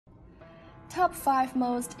Top 5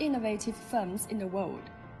 most innovative firms in the world.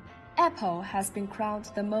 Apple has been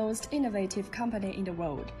crowned the most innovative company in the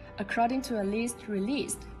world, according to a list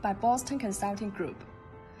released by Boston Consulting Group.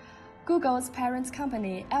 Google's parent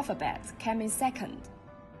company, Alphabet, came in second,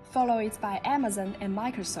 followed by Amazon and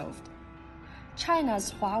Microsoft.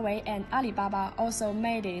 China's Huawei and Alibaba also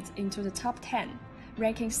made it into the top 10,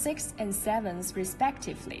 ranking 6th and 7th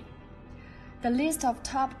respectively. The list of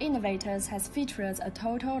top innovators has featured a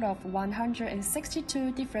total of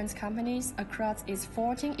 162 different companies across its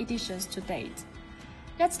 14 editions to date.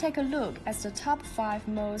 Let's take a look at the top 5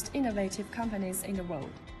 most innovative companies in the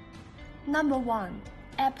world. Number 1.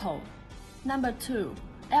 Apple. Number 2.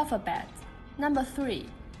 Alphabet. Number 3.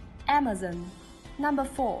 Amazon. Number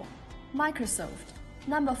 4. Microsoft.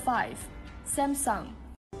 Number 5. Samsung.